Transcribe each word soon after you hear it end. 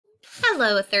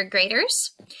Hello, third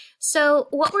graders. So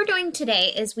what we're doing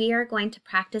today is we are going to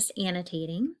practice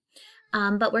annotating,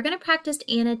 but we're going to practice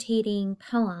annotating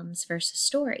poems versus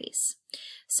stories.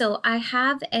 So I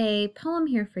have a poem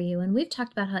here for you, and we've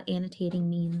talked about how annotating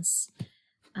means.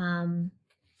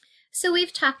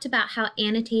 We've talked about how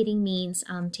annotating means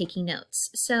taking notes.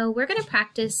 So we're going to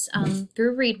practice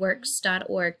through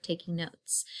readworks.org taking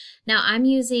notes. Now I'm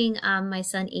using my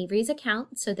son Avery's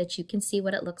account so that you can see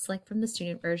what it looks like from the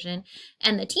student version.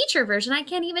 And the teacher version, I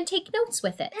can't even take notes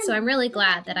with it. So I'm really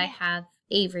glad that I have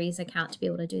Avery's account to be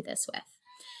able to do this with.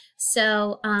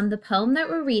 So the poem that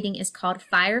we're reading is called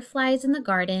Fireflies in the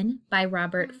Garden by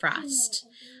Robert Frost.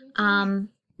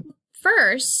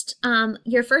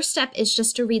 Your first step is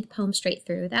just to read the poem straight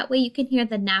through. That way you can hear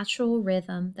the natural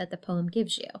rhythm that the poem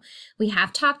gives you. We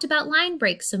have talked about line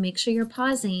breaks, so make sure you're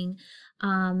pausing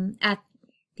at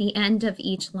the end of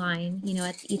each line,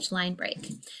 at each line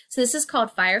break. So this is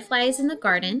called Fireflies in the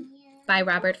Garden by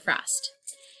Robert Frost.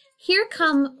 Here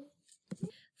come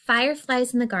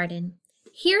fireflies in the garden.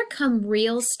 Here come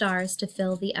real stars to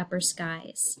fill the upper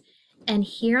skies. And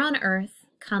here on earth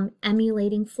come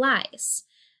emulating flies.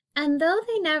 And though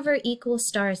they never equal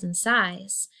stars in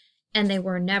size, and they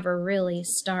were never really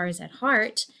stars at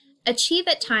heart, achieve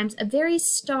at times a very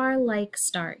star-like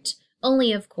start.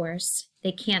 Only, of course,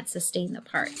 they can't sustain the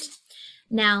part.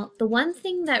 Now, the one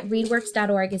thing that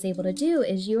readworks.org is able to do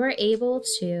is you are able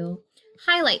to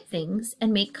highlight things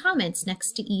and make comments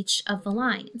next to each of the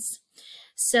lines.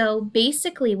 So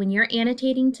basically, when you're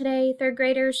annotating today, third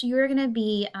graders, you're going to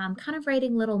be kind of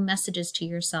writing little messages to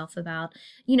yourself about,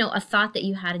 a thought that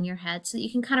you had in your head so that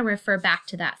you can kind of refer back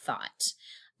to that thought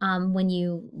when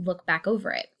you look back over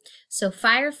it. So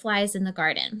fireflies in the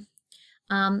garden.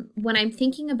 When I'm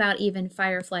thinking about even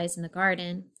fireflies in the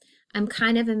garden, I'm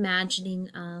kind of imagining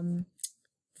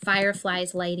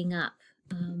fireflies lighting up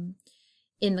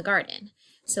in the garden.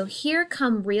 So here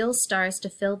come real stars to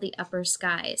fill the upper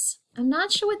skies. I'm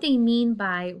not sure what they mean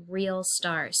by real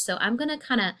stars. So I'm gonna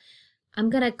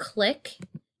click,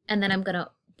 and then I'm gonna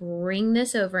bring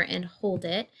this over and hold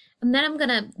it. And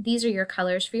then these are your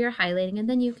colors for your highlighting, and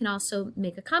then you can also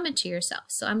make a comment to yourself.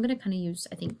 So I'm gonna kind of use,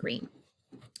 I think, green.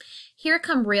 Here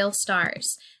come real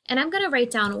stars. And I'm gonna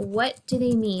write down, what do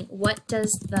they mean? What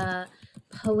does the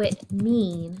poet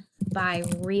mean by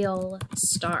real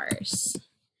stars?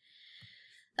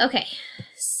 Okay,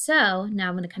 so now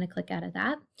I'm gonna kind of click out of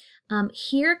that.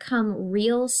 Here come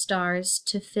real stars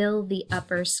to fill the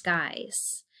upper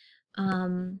skies.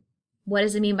 What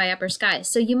does it mean by upper skies?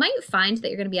 So you might find that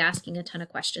you're going to be asking a ton of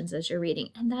questions as you're reading,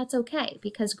 and that's okay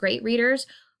because great readers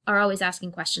are always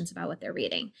asking questions about what they're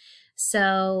reading.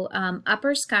 So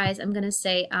upper skies, I'm going to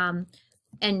say,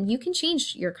 and you can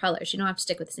change your colors. You don't have to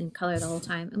stick with the same color the whole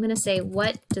time. I'm going to say,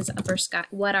 what does upper sky,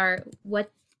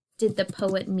 what did the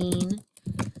poet mean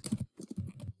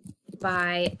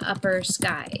by upper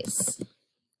skies?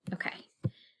 Okay.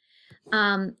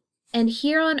 And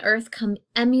here on earth come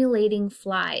emulating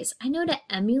flies. I know to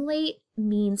emulate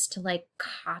means to like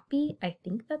copy. I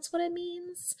think that's what it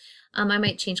means. I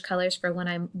might change colors for when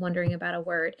I'm wondering about a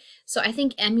word. So I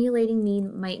think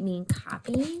emulating might mean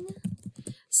copying.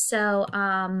 So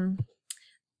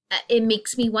it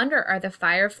makes me wonder, are the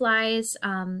fireflies,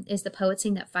 is the poet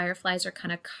saying that fireflies are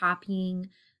kind of copying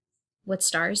what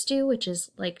stars do, which is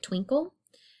like twinkle?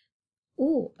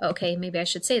 Ooh, okay, maybe I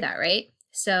should say that, right?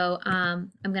 So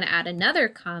I'm going to add another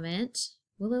comment.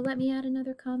 Will it let me add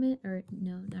another comment? Or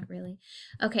no, not really.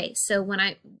 Okay, so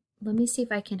let me see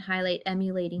if I can highlight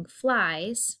emulating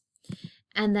flies.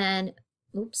 And then,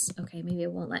 oops, okay, maybe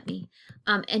it won't let me.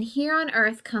 And here on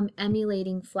earth come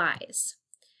emulating flies.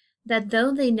 That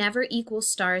though they never equal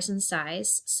stars in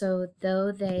size, so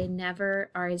though they never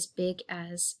are as big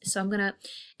as,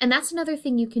 and that's another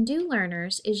thing you can do,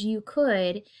 learners, is you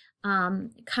could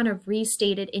kind of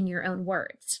restate it in your own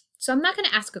words. So I'm not going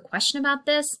to ask a question about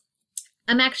this.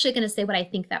 I'm actually going to say what I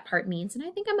think that part means, and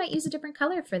I think I might use a different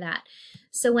color for that.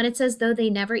 So when it says, though they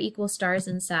never equal stars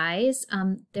in size,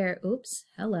 they're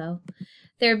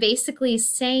basically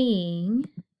saying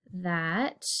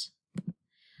that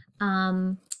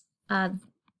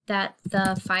that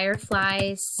the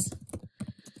fireflies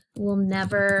will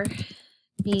never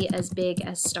be as big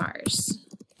as stars.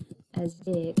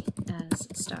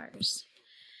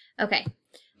 Okay,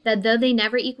 that though they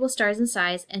never equal stars in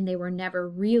size, and they were never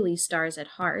really stars at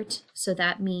heart. So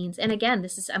that means, and again,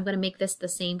 I'm going to make this the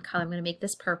same color. I'm going to make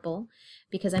this purple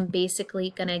because I'm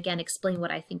basically going to, again, explain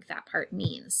what I think that part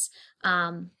means.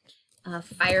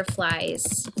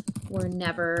 Fireflies were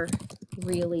never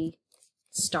really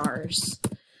stars.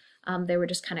 They were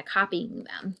just kind of copying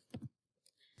them.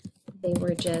 They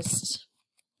were just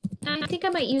think I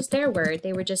might use their word.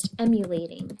 They were just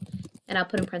emulating, and I'll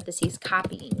put in parentheses,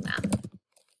 copying them.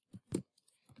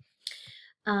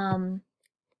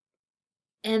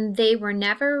 And they were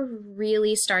never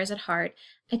really stars at heart.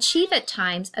 Achieve at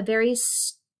times a very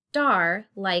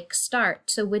star-like start.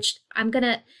 So which I'm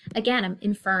gonna, again, I'm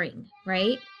inferring,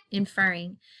 right?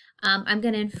 Inferring. I'm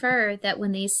gonna infer that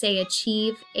when they say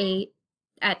achieve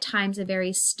at times a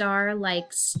very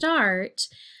star-like start,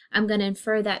 I'm gonna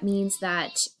infer that means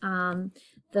that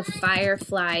the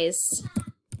fireflies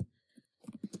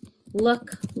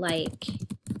look like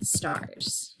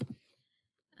stars.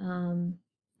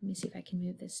 Let me see if I can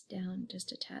move this down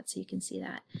just a tad so you can see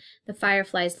that. The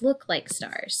fireflies look like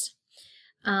stars.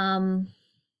 I'll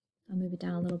move it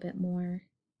down a little bit more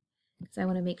because I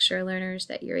want to make sure, learners,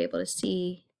 that you're able to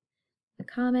see the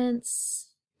comments.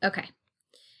 Okay.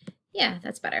 Yeah,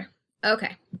 that's better.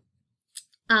 Okay.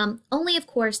 Only, of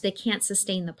course, they can't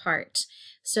sustain the part.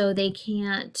 So they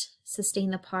can't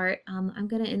sustain the part. I'm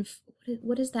going to,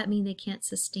 what does that mean, they can't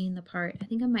sustain the part? I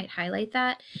think I might highlight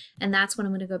that. And that's when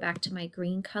I'm going to go back to my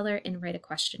green color and write a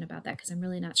question about that, because I'm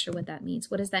really not sure what that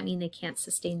means. What does that mean, they can't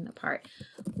sustain the part?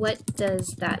 What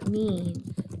does that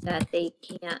mean, that they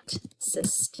can't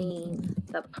sustain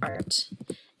the part?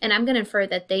 And I'm going to infer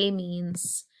that they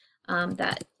means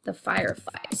that the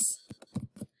fireflies.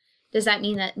 Does that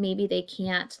mean that maybe they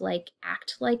can't like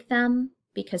act like them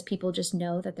because people just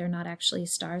know that they're not actually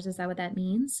stars? Is that what that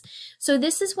means? So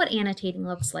this is what annotating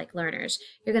looks like, learners.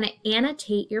 You're going to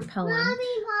annotate your poem.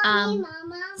 Mama.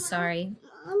 Sorry.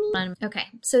 Mommy. Okay,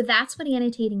 so that's what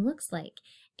annotating looks like.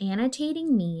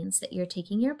 Annotating means that you're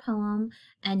taking your poem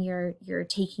and you're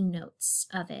taking notes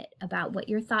of it about what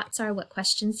your thoughts are, what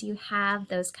questions you have,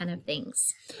 those kind of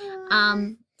things.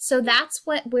 So that's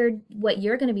what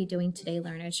you're going to be doing today,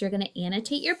 learners. You're going to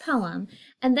annotate your poem,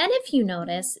 and then if you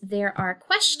notice, there are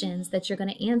questions that you're going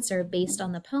to answer based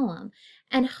on the poem.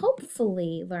 And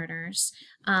hopefully, learners,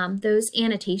 those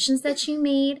annotations that you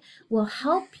made will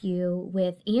help you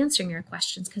with answering your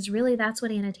questions, because really that's what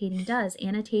annotating does.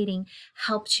 Annotating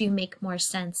helps you make more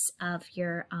sense of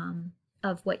your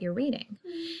of what you're reading.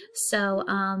 So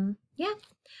yeah.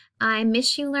 I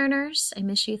miss you, learners. I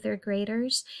miss you, third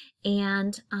graders,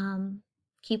 and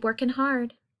keep working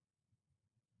hard.